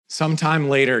Sometime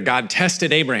later, God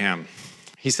tested Abraham.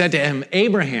 He said to him,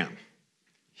 "Abraham,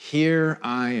 here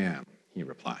I am," he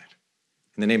replied.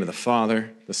 In the name of the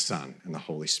Father, the Son, and the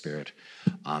Holy Spirit,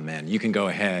 amen. You can go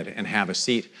ahead and have a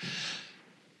seat.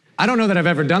 I don't know that I've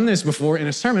ever done this before in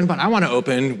a sermon, but I want to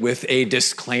open with a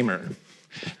disclaimer.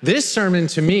 This sermon,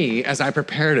 to me, as I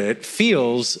prepared it,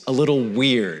 feels a little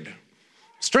weird.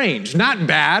 Strange, not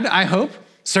bad, I hope.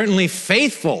 Certainly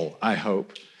faithful, I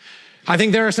hope. I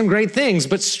think there are some great things,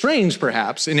 but strange,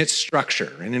 perhaps, in its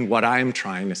structure and in what I'm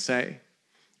trying to say.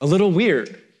 A little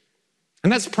weird.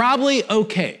 And that's probably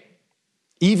okay,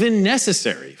 even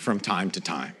necessary from time to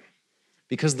time,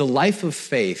 because the life of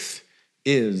faith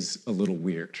is a little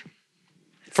weird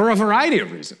for a variety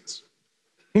of reasons.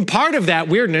 And part of that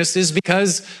weirdness is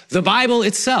because the Bible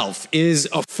itself is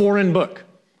a foreign book,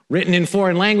 written in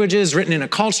foreign languages, written in a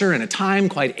culture and a time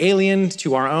quite alien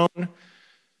to our own.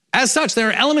 As such, there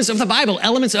are elements of the Bible,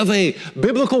 elements of a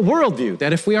biblical worldview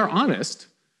that, if we are honest,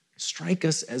 strike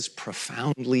us as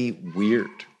profoundly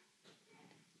weird.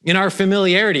 In our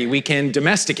familiarity, we can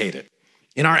domesticate it.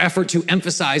 In our effort to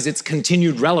emphasize its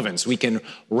continued relevance, we can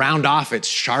round off its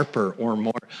sharper or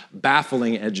more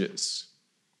baffling edges.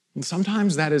 And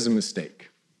sometimes that is a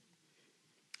mistake.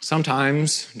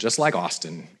 Sometimes, just like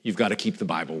Austin, you've got to keep the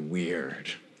Bible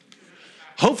weird.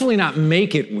 Hopefully not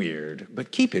make it weird,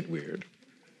 but keep it weird.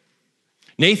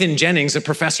 Nathan Jennings, a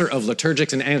professor of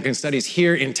liturgics and Anglican studies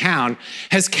here in town,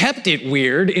 has kept it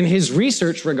weird in his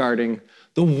research regarding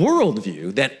the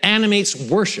worldview that animates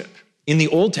worship in the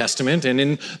Old Testament and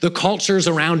in the cultures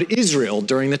around Israel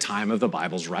during the time of the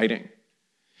Bible's writing.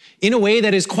 In a way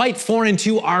that is quite foreign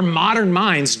to our modern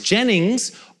minds,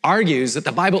 Jennings argues that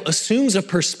the Bible assumes a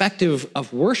perspective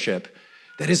of worship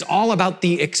that is all about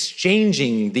the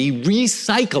exchanging, the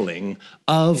recycling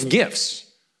of gifts,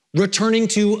 returning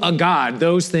to a God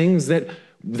those things that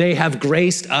they have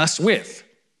graced us with.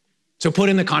 So put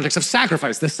in the context of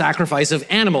sacrifice, the sacrifice of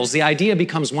animals, the idea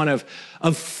becomes one of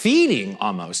feeding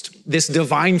almost this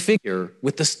divine figure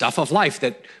with the stuff of life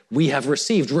that we have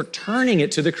received, returning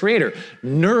it to the Creator,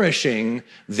 nourishing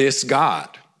this God.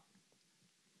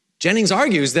 Jennings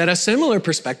argues that a similar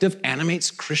perspective animates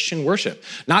Christian worship.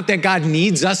 Not that God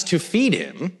needs us to feed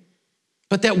him,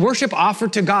 but that worship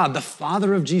offered to God, the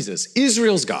Father of Jesus,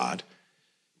 Israel's God,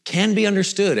 can be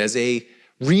understood as a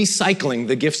recycling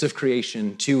the gifts of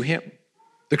creation to him,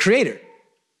 the Creator,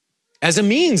 as a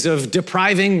means of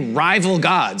depriving rival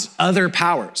gods, other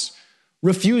powers,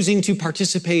 refusing to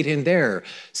participate in their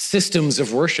systems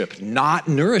of worship, not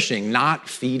nourishing, not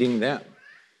feeding them,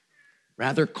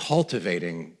 rather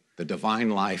cultivating the divine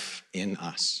life in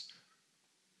us.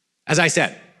 As I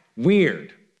said,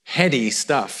 weird, heady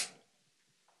stuff.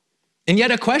 And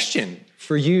yet a question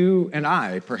for you and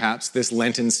I, perhaps this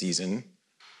Lenten season,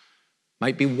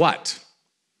 might be what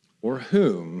or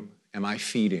whom am I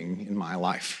feeding in my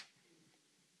life?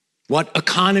 What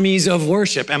economies of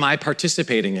worship am I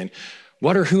participating in?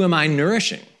 What or who am I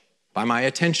nourishing by my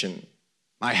attention,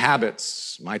 my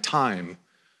habits, my time?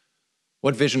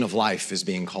 What vision of life is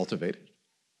being cultivated?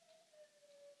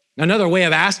 Another way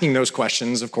of asking those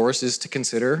questions, of course, is to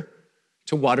consider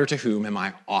to what or to whom am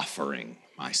I offering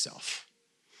myself?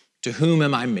 To whom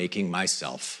am I making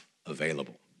myself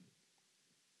available?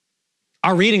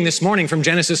 Our reading this morning from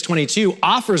Genesis 22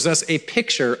 offers us a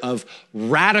picture of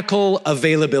radical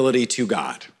availability to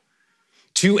God,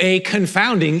 to a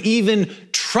confounding, even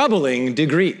troubling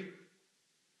degree.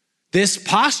 This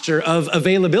posture of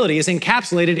availability is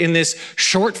encapsulated in this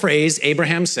short phrase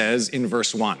Abraham says in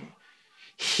verse 1.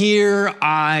 Here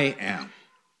I am.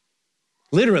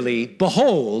 Literally,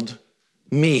 behold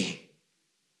me.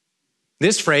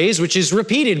 This phrase, which is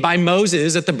repeated by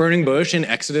Moses at the burning bush in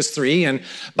Exodus 3 and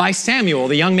by Samuel,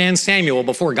 the young man Samuel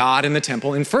before God in the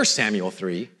temple in 1 Samuel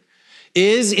 3,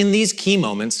 is in these key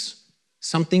moments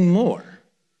something more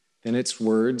than its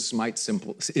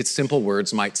simple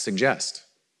words might suggest.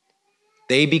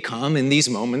 They become, in these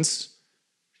moments,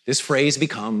 this phrase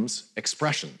becomes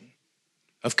expression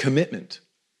of commitment,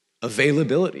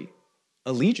 availability,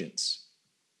 allegiance.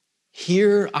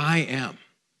 Here I am.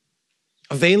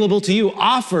 Available to you,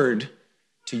 offered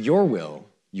to your will,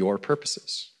 your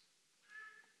purposes.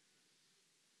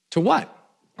 To what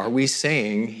are we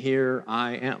saying, here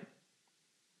I am?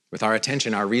 With our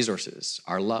attention, our resources,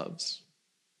 our loves.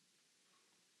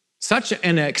 Such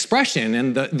an expression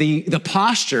and the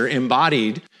posture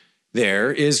embodied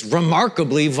there is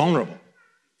remarkably vulnerable.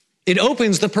 It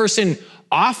opens the person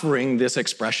offering this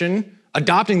expression,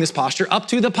 adopting this posture, up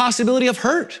to the possibility of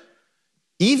hurt,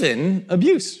 even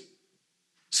abuse.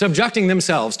 Subjecting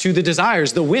themselves to the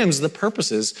desires, the whims, the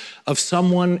purposes of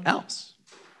someone else.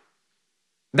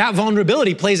 That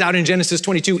vulnerability plays out in Genesis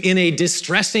 22 in a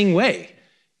distressing way.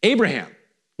 Abraham,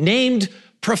 named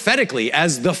prophetically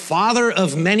as the father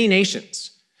of many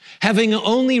nations, having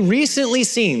only recently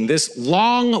seen this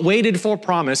long waited for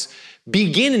promise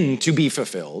begin to be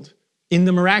fulfilled in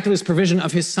the miraculous provision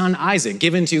of his son Isaac,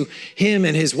 given to him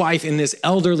and his wife in this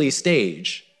elderly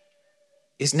stage,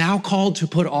 is now called to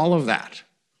put all of that,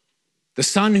 the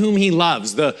son whom he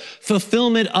loves, the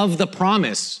fulfillment of the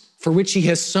promise for which he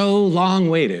has so long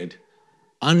waited,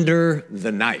 under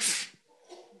the knife.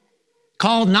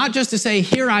 Called not just to say,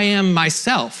 here I am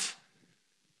myself,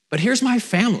 but here's my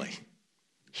family.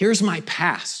 Here's my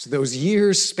past, those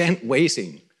years spent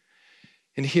waiting.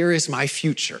 And here is my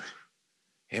future,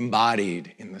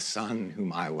 embodied in the son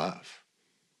whom I love.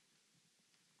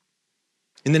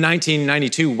 In the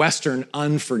 1992 Western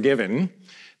Unforgiven,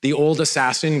 the old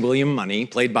assassin, William Money,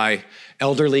 played by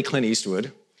elderly Clint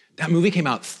Eastwood, that movie came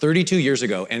out 32 years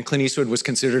ago, and Clint Eastwood was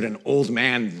considered an old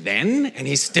man then, and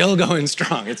he's still going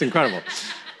strong. It's incredible.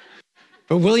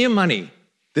 But William Money,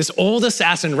 this old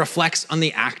assassin, reflects on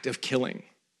the act of killing.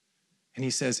 And he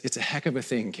says, it's a heck of a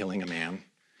thing killing a man.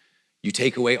 You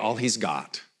take away all he's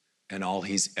got and all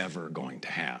he's ever going to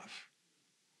have.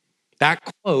 That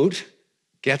quote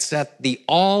gets at the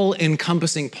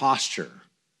all-encompassing posture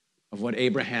of what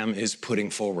Abraham is putting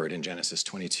forward in Genesis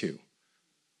 22.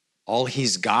 All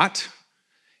he's got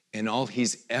and all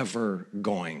he's ever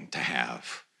going to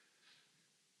have.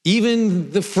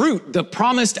 Even the fruit, the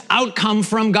promised outcome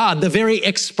from God, the very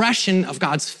expression of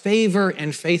God's favor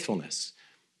and faithfulness,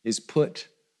 is put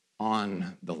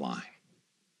on the line.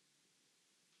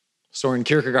 Soren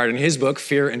Kierkegaard, in his book,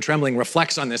 Fear and Trembling,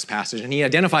 reflects on this passage, and he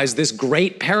identifies this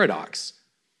great paradox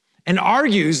and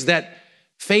argues that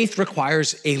faith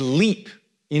requires a leap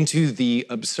into the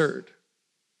absurd.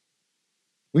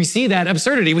 We see that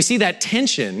absurdity, we see that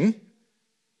tension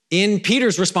in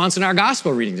Peter's response in our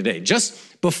gospel reading today.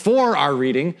 Just before our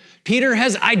reading, Peter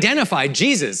has identified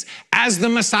Jesus as the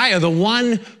Messiah, the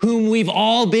one whom we've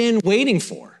all been waiting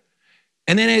for.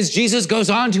 And then as Jesus goes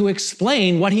on to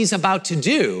explain what he's about to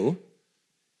do,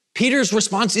 Peter's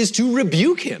response is to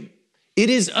rebuke him. It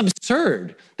is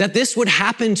absurd that this would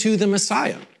happen to the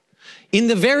Messiah. In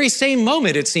the very same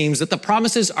moment, it seems, that the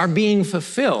promises are being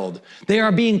fulfilled, they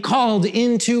are being called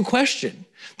into question.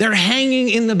 They're hanging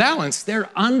in the balance. They're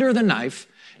under the knife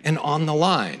and on the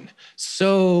line.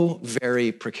 So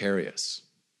very precarious.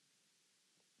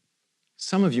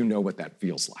 Some of you know what that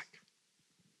feels like.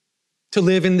 To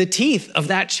live in the teeth of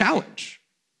that challenge,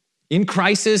 in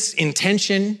crisis, in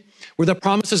tension, where the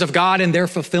promises of God and their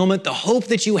fulfillment, the hope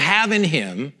that you have in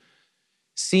him,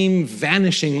 seem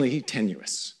vanishingly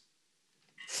tenuous,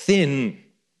 thin,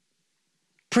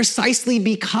 precisely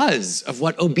because of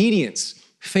what obedience,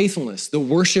 faithfulness, the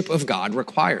worship of God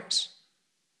requires.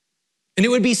 And it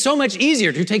would be so much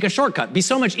easier to take a shortcut, be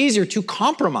so much easier to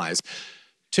compromise,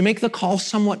 to make the call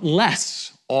somewhat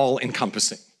less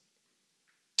all-encompassing,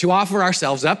 to offer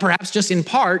ourselves up, perhaps just in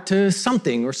part, to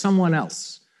something or someone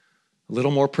else, a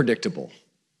little more predictable,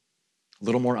 a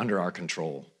little more under our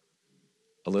control,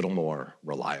 a little more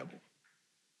reliable,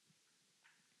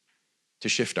 to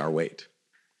shift our weight.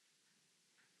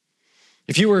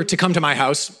 If you were to come to my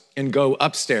house and go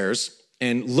upstairs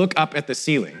and look up at the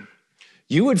ceiling,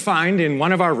 you would find in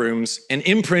one of our rooms an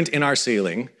imprint in our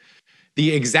ceiling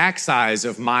the exact size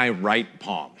of my right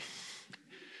palm.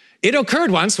 It occurred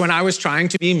once when I was trying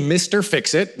to be Mr.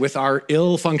 Fix-It with our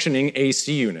ill-functioning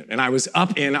AC unit, and I was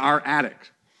up in our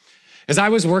attic. As I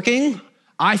was working,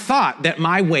 I thought that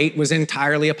my weight was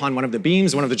entirely upon one of the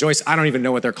beams, one of the joists. I don't even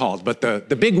know what they're called, but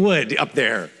the big wood up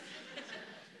there.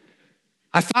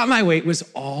 I thought my weight was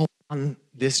all on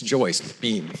this joist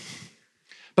beam.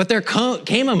 But there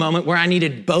came a moment where I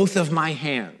needed both of my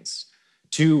hands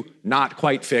to not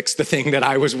quite fix the thing that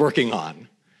I was working on.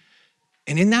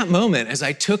 And in that moment, as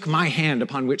I took my hand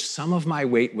upon which some of my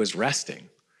weight was resting,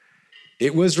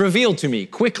 it was revealed to me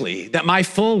quickly that my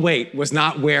full weight was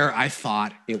not where I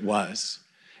thought it was.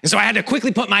 And so I had to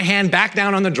quickly put my hand back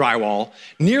down on the drywall,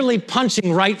 nearly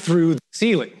punching right through the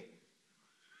ceiling.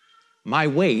 My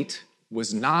weight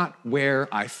was not where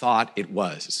I thought it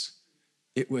was.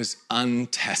 It was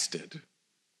untested.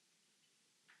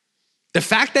 The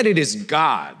fact that it is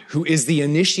God who is the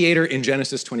initiator in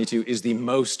Genesis 22 is the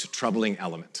most troubling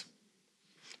element.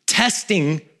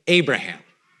 Testing Abraham.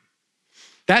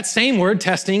 That same word,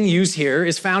 testing, used here,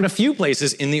 is found a few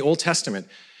places in the Old Testament.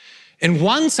 And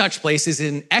one such place is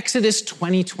in Exodus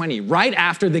 20:20, right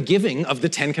after the giving of the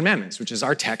Ten Commandments, which is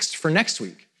our text for next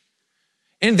week.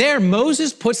 And there,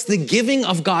 Moses puts the giving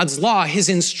of God's law, his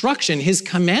instruction, his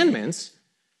commandments,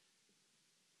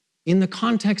 in the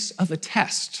context of a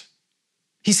test.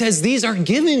 He says these are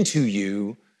given to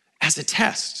you as a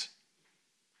test,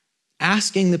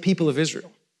 asking the people of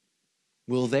Israel,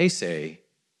 will they say,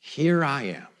 here I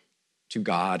am, to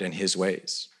God and his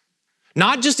ways?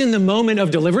 Not just in the moment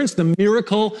of deliverance, the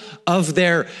miracle of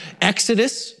their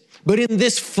exodus, but in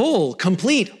this full,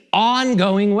 complete,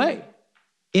 ongoing way,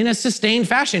 in a sustained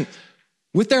fashion,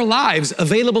 with their lives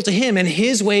available to him and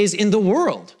his ways in the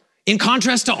world, in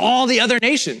contrast to all the other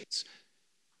nations,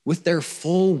 with their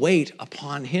full weight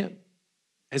upon him,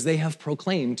 as they have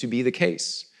proclaimed to be the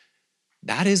case.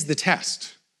 That is the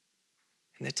test.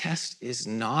 And the test is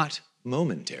not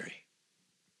momentary.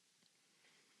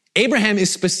 Abraham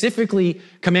is specifically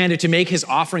commanded to make his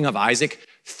offering of Isaac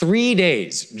 3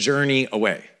 days' journey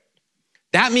away.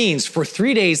 That means for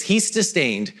 3 days, he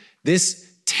sustained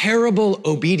this terrible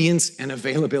obedience and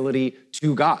availability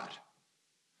to God.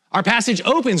 Our passage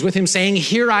opens with him saying,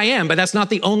 here I am, but that's not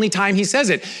the only time he says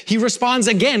it. He responds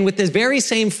again with the very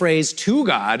same phrase to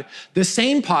God, the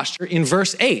same posture in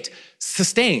verse 8,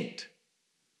 sustained.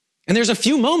 And there's a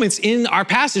few moments in our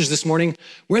passage this morning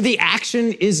where the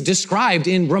action is described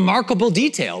in remarkable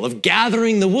detail of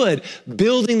gathering the wood,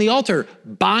 building the altar,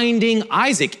 binding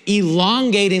Isaac,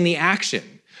 elongating the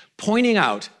action, pointing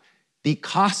out the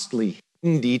costly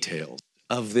details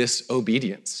of this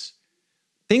obedience.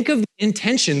 Think of the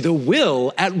intention, the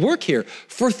will at work here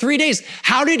for 3 days.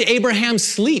 How did Abraham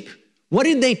sleep? What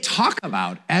did they talk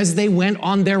about as they went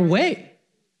on their way?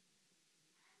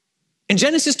 And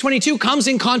Genesis 22 comes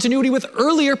in continuity with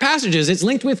earlier passages. It's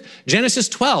linked with Genesis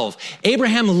 12,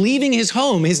 Abraham leaving his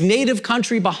home, his native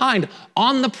country behind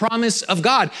on the promise of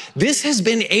God. This has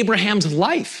been Abraham's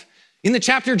life. In the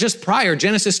chapter just prior,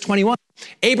 Genesis 21,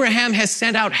 Abraham has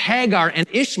sent out Hagar and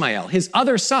Ishmael, his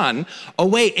other son,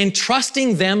 away,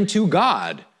 entrusting them to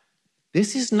God.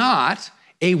 This is not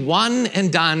a one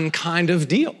and done kind of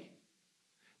deal.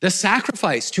 The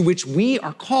sacrifice to which we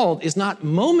are called is not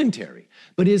momentary,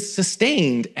 but is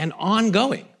sustained and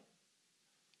ongoing.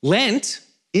 Lent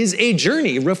is a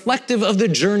journey reflective of the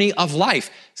journey of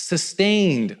life,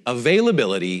 sustained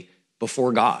availability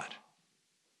before God.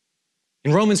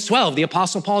 In Romans 12, the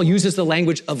Apostle Paul uses the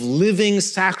language of living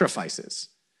sacrifices.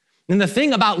 And the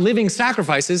thing about living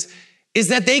sacrifices is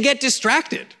that they get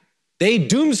distracted. They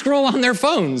doom scroll on their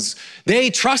phones.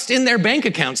 They trust in their bank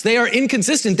accounts. They are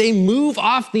inconsistent. They move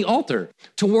off the altar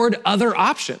toward other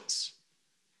options.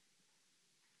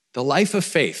 The life of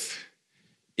faith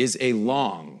is a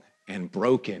long and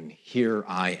broken here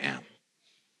I am.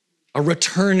 A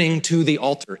returning to the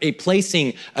altar, a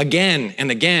placing again and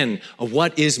again of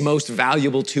what is most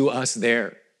valuable to us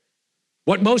there.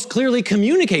 What most clearly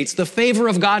communicates the favor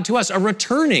of God to us, a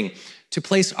returning to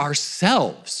place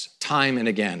ourselves time and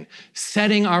again,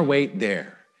 setting our weight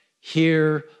there.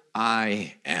 Here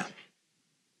I am.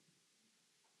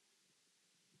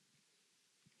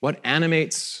 What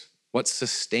animates, what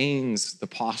sustains the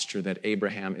posture that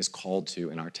Abraham is called to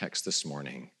in our text this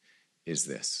morning is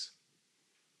this: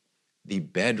 the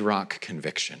bedrock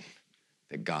conviction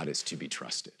that God is to be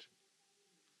trusted.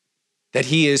 That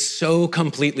he is so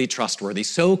completely trustworthy,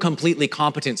 so completely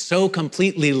competent, so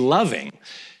completely loving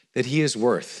that he is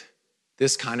worth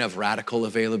this kind of radical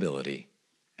availability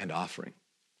and offering.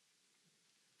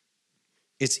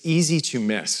 It's easy to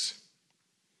miss,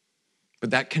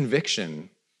 but that conviction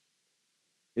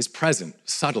is present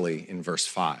subtly in verse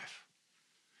 5.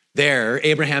 There,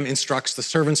 Abraham instructs the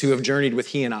servants who have journeyed with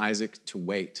he and Isaac to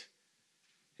wait.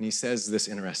 And he says this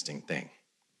interesting thing.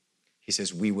 He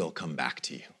says, we will come back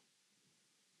to you.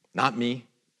 Not me,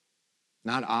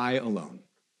 not I alone,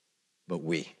 but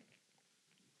we.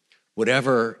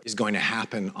 Whatever is going to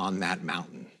happen on that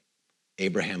mountain,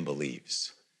 Abraham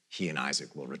believes he and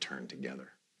Isaac will return together.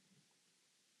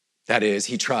 That is,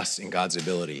 he trusts in God's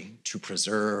ability to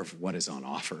preserve what is on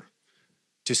offer,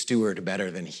 to steward better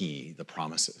than he the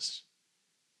promises,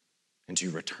 and to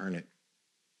return it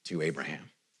to Abraham.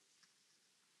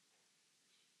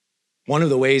 One of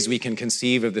the ways we can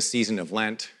conceive of the season of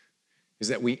Lent is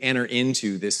that we enter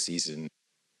into this season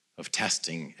of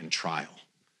testing and trial.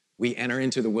 We enter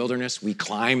into the wilderness, we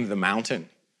climb the mountain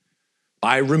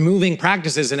by removing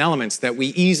practices and elements that we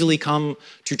easily come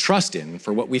to trust in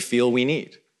for what we feel we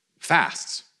need,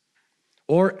 fasts,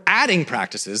 or adding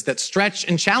practices that stretch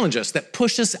and challenge us, that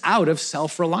push us out of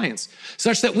self-reliance,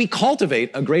 such that we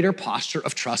cultivate a greater posture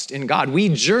of trust in God. We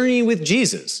journey with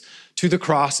Jesus to the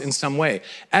cross in some way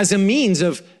as a means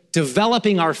of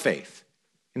developing our faith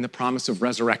in the promise of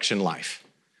resurrection life,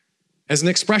 as an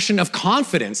expression of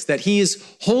confidence that he is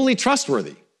wholly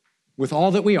trustworthy with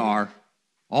all that we are,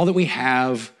 all that we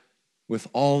have, with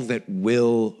all that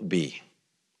will be.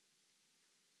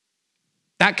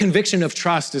 That conviction of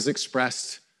trust is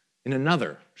expressed in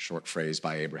another short phrase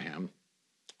by Abraham,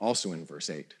 also in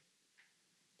verse 8.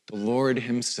 The Lord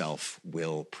himself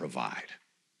will provide.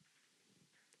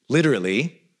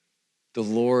 Literally, the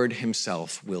Lord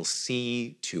himself will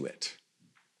see to it.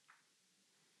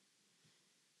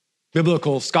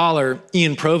 Biblical scholar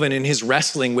Ian Provan, in his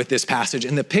wrestling with this passage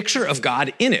and the picture of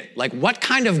God in it, like what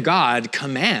kind of God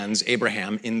commands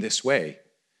Abraham in this way,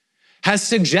 has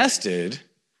suggested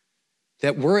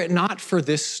that were it not for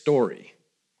this story,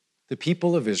 the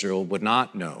people of Israel would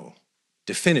not know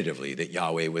definitively that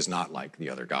Yahweh was not like the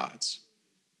other gods.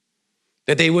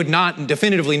 That they would not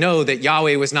definitively know that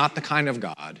Yahweh was not the kind of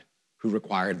God who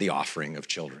required the offering of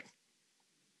children.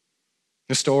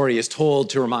 The story is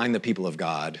told to remind the people of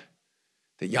God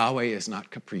that Yahweh is not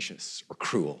capricious or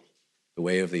cruel the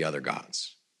way of the other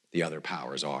gods, the other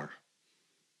powers are.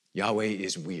 Yahweh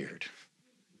is weird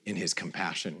in his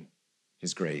compassion,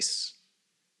 his grace,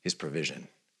 his provision,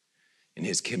 in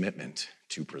his commitment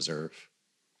to preserve.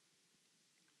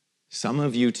 Some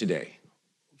of you today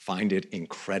find it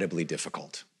incredibly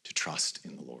difficult to trust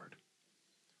in the Lord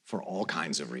for all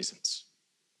kinds of reasons,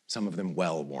 some of them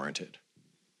well warranted.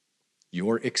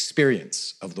 Your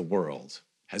experience of the world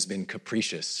has been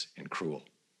capricious and cruel.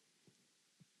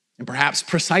 And perhaps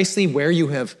precisely where you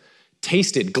have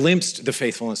tasted, glimpsed the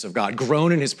faithfulness of God,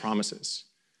 grown in his promises,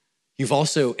 you've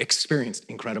also experienced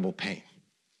incredible pain.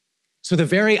 So the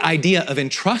very idea of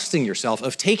entrusting yourself,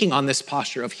 of taking on this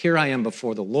posture of here I am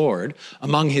before the Lord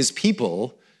among his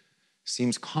people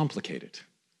seems complicated.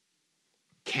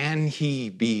 Can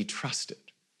he be trusted?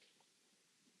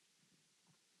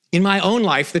 In my own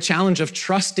life, the challenge of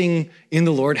trusting in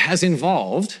the Lord has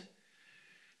involved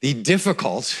the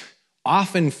difficult,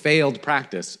 often failed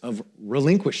practice of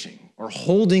relinquishing or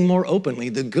holding more openly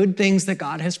the good things that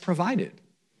God has provided.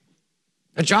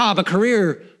 A job, a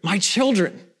career, my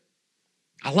children.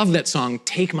 I love that song,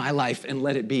 Take My Life and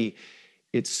Let It Be.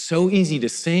 It's so easy to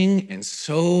sing and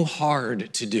so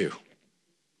hard to do.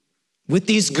 With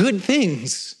these good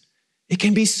things, it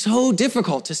can be so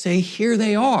difficult to say, here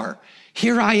they are.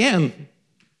 Here I am.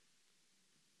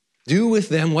 Do with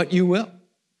them what you will.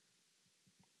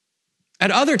 At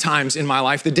other times in my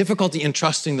life, the difficulty in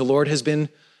trusting the Lord has been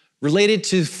related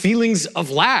to feelings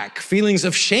of lack, feelings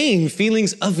of shame,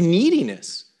 feelings of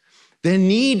neediness. The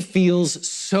need feels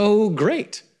so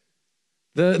great.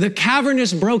 The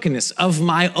cavernous brokenness of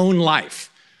my own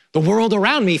life, the world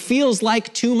around me feels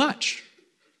like too much.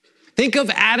 Think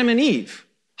of Adam and Eve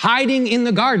hiding in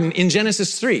the garden in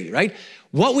Genesis 3, right?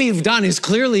 What we've done is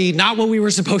clearly not what we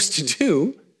were supposed to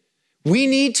do. We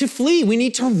need to flee. We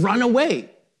need to run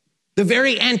away. The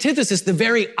very antithesis, the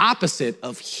very opposite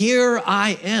of here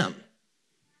I am.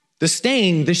 The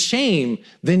stain, the shame,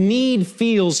 the need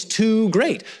feels too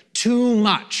great, too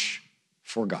much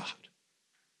for God.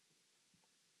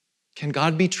 Can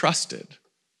God be trusted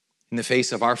in the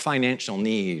face of our financial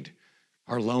need,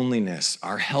 our loneliness,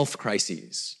 our health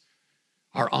crises,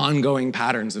 our ongoing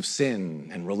patterns of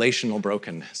sin and relational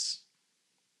brokenness?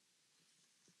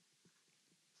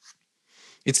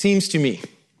 It seems to me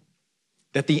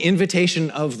that the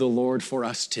invitation of the Lord for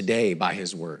us today by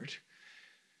his word,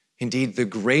 indeed the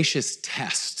gracious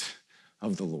test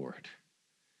of the Lord,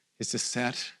 is to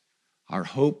set our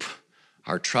hope,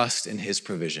 our trust in his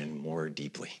provision more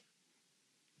deeply.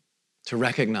 To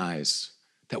recognize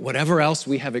that whatever else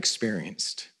we have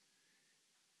experienced,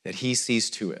 that he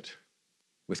sees to it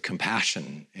with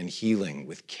compassion and healing,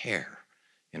 with care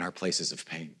in our places of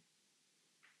pain.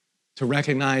 To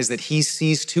recognize that he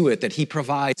sees to it, that he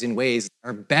provides in ways that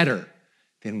are better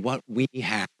than what we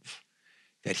have,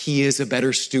 that he is a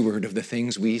better steward of the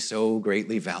things we so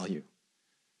greatly value.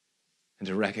 And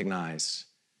to recognize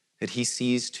that he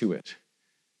sees to it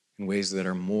in ways that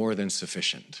are more than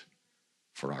sufficient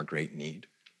for our great need.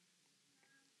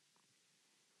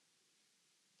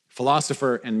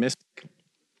 Philosopher and mystic.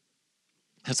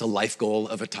 That's a life goal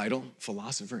of a title,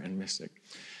 philosopher and mystic.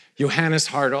 Johannes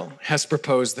Hartl has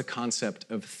proposed the concept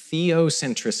of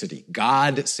theocentricity,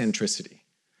 God-centricity,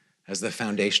 as the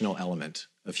foundational element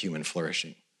of human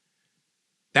flourishing.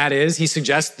 That is, he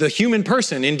suggests the human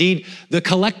person, indeed the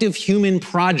collective human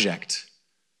project,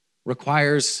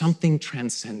 requires something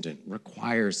transcendent,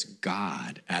 requires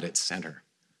God at its center.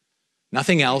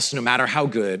 Nothing else, no matter how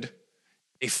good,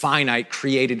 a finite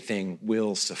created thing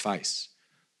will suffice.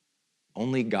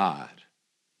 Only God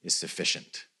is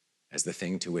sufficient as the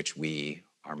thing to which we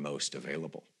are most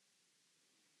available.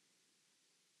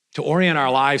 To orient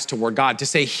our lives toward God, to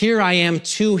say, here I am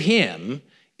to him,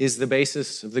 is the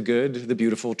basis of the good, the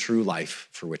beautiful, true life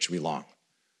for which we long.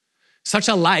 Such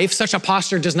a life, such a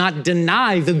posture does not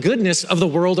deny the goodness of the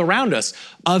world around us,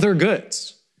 other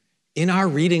goods. In our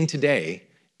reading today,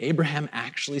 Abraham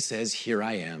actually says, "Here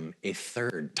I am," a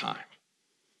third time.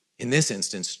 In this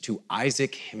instance, to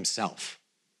Isaac himself.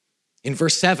 In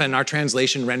verse 7, our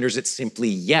translation renders it simply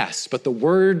 "yes," but the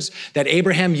words that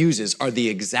Abraham uses are the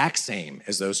exact same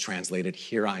as those translated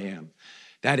 "Here I am."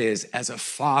 That is, as a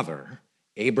father,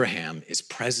 Abraham is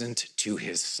present to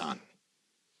his son.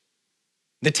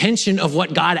 The tension of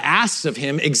what God asks of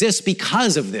him exists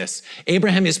because of this.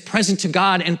 Abraham is present to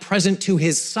God and present to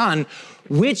his son.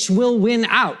 Which will win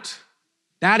out?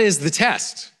 That is the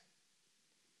test.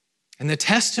 And the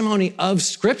testimony of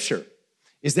Scripture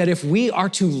is that if we are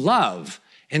to love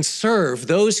and serve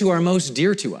those who are most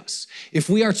dear to us, if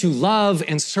we are to love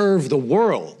and serve the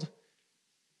world,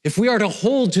 if we are to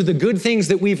hold to the good things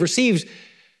that we've received,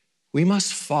 we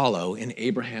must follow in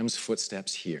Abraham's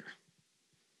footsteps here.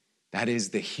 That is,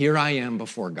 the "here I am"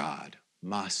 before God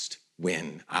must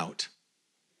win out.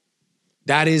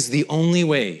 That is the only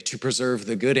way to preserve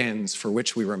the good ends for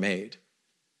which we were made,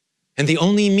 and the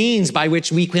only means by which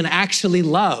we can actually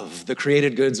love the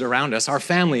created goods around us, our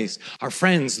families, our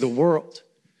friends, the world.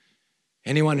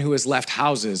 Anyone who has left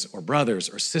houses or brothers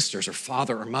or sisters or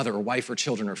father or mother or wife or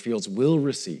children or fields will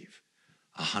receive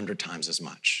 100 times as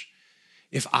much.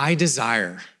 If I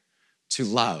desire to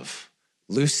love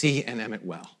Lucy and Emmett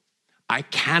well, I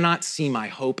cannot see my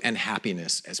hope and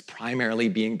happiness as primarily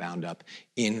being bound up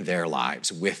in their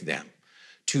lives with them.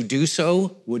 To do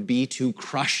so would be to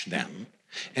crush them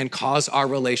and cause our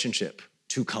relationship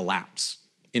to collapse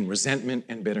in resentment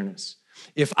and bitterness.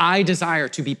 If I desire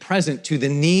to be present to the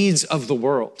needs of the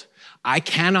world, I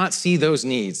cannot see those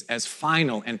needs as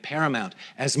final and paramount,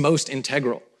 as most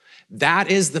integral.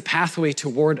 That is the pathway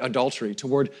toward adultery,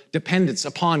 toward dependence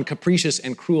upon capricious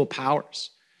and cruel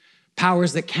powers.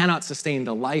 Powers that cannot sustain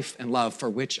the life and love for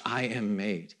which I am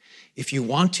made. If you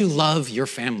want to love your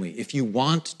family, if you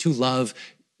want to love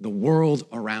the world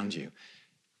around you,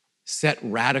 set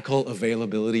radical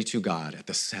availability to God at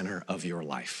the center of your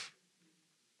life.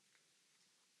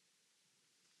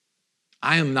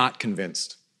 I am not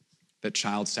convinced that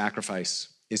child sacrifice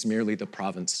is merely the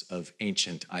province of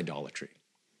ancient idolatry.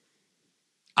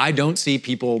 I don't see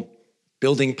people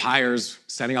building pyres,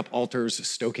 setting up altars,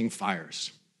 stoking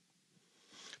fires.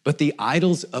 But the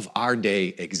idols of our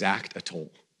day exact a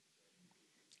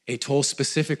toll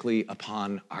specifically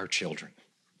upon our children.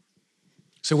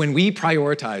 So when we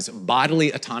prioritize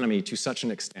bodily autonomy to such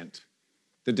an extent,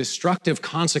 the destructive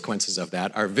consequences of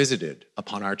that are visited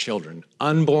upon our children,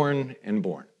 unborn and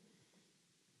born.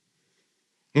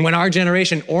 And when our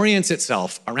generation orients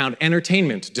itself around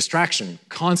entertainment, distraction,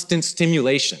 constant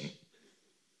stimulation,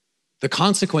 the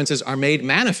consequences are made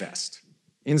manifest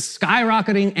in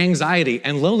skyrocketing anxiety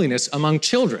and loneliness among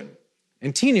children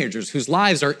and teenagers whose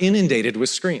lives are inundated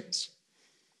with screens.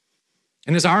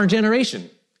 And as our generation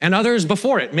and others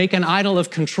before it make an idol of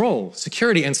control,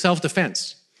 security, and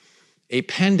self-defense, a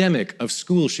pandemic of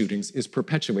school shootings is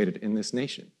perpetuated in this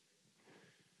nation.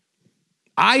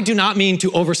 I do not mean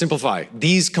to oversimplify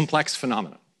these complex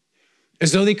phenomena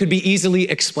as though they could be easily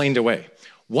explained away.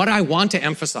 What I want to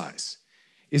emphasize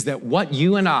is that what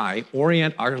you and I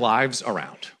orient our lives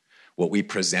around, what we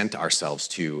present ourselves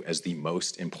to as the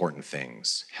most important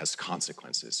things, has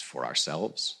consequences for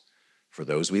ourselves, for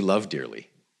those we love dearly,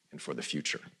 and for the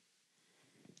future.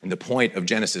 And the point of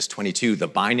Genesis 22, the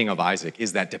binding of Isaac,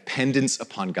 is that dependence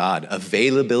upon God,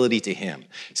 availability to him,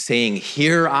 saying,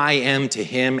 "Here I am" to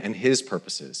him and his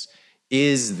purposes,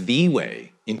 is the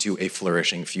way into a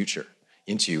flourishing future,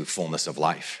 into fullness of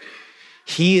life.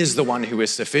 He is the one who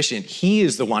is sufficient. He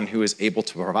is the one who is able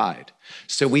to provide.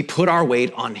 So we put our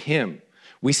weight on him.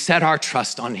 We set our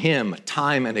trust on him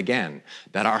time and again,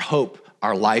 that our hope,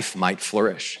 our life might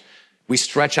flourish. We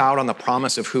stretch out on the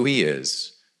promise of who he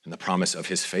is and the promise of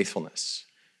his faithfulness,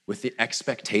 with the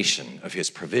expectation of his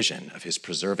provision, of his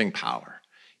preserving power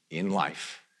in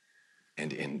life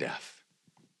and in death.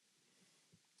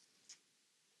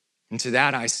 And to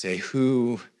that I say,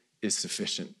 who is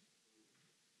sufficient?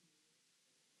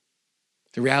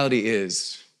 The reality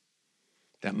is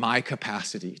that my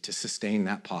capacity to sustain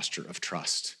that posture of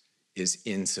trust is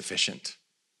insufficient.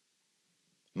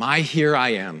 My "here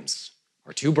I ams"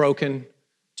 are too broken,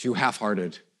 too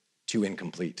half-hearted, too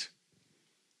incomplete.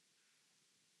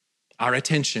 Our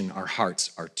attention, our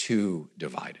hearts are too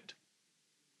divided.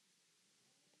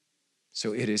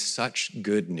 So it is such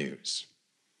good news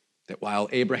that while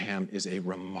Abraham is a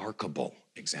remarkable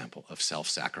example of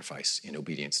self-sacrifice in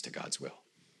obedience to God's will,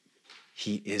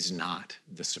 he is not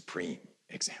the supreme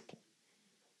example.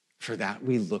 For that,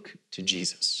 we look to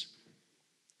Jesus,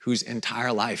 whose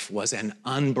entire life was an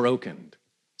unbroken,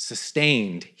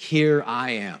 sustained, here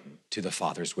I am to the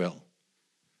Father's will,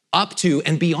 up to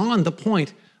and beyond the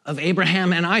point of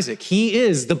Abraham and Isaac. He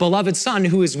is the beloved Son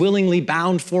who is willingly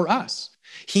bound for us.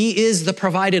 He is the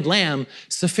provided lamb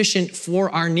sufficient for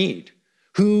our need,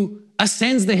 who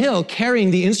ascends the hill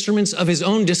carrying the instruments of his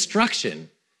own destruction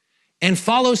and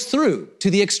follows through to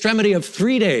the extremity of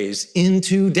 3 days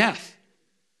into death.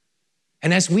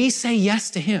 And as we say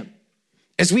yes to him,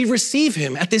 as we receive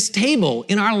him at this table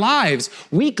in our lives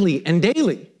weekly and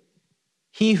daily,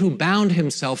 he who bound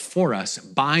himself for us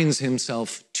binds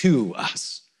himself to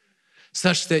us,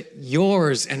 such that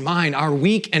yours and mine, our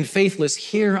weak and faithless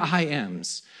here I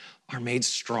ams, are made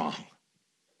strong.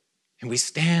 And we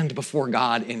stand before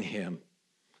God in him,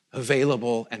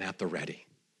 available and at the ready.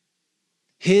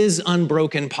 His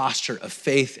unbroken posture of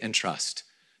faith and trust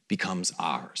becomes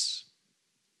ours.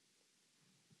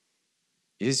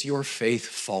 Is your faith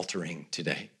faltering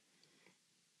today?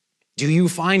 Do you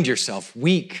find yourself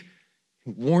weak,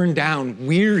 worn down,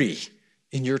 weary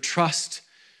in your trust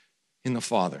in the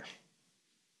Father?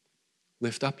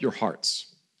 Lift up your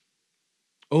hearts.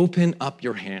 Open up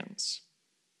your hands.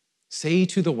 Say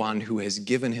to the one who has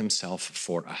given himself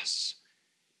for us,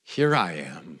 here I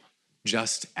am,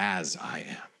 just as I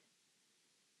am.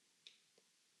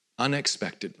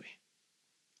 Unexpectedly,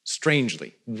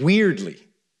 strangely, weirdly,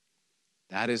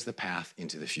 that is the path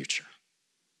into the future.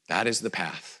 That is the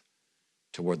path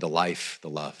toward the life, the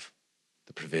love,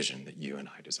 the provision that you and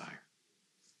I desire.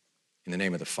 In the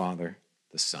name of the Father,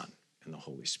 the Son, and the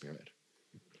Holy Spirit.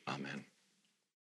 Amen.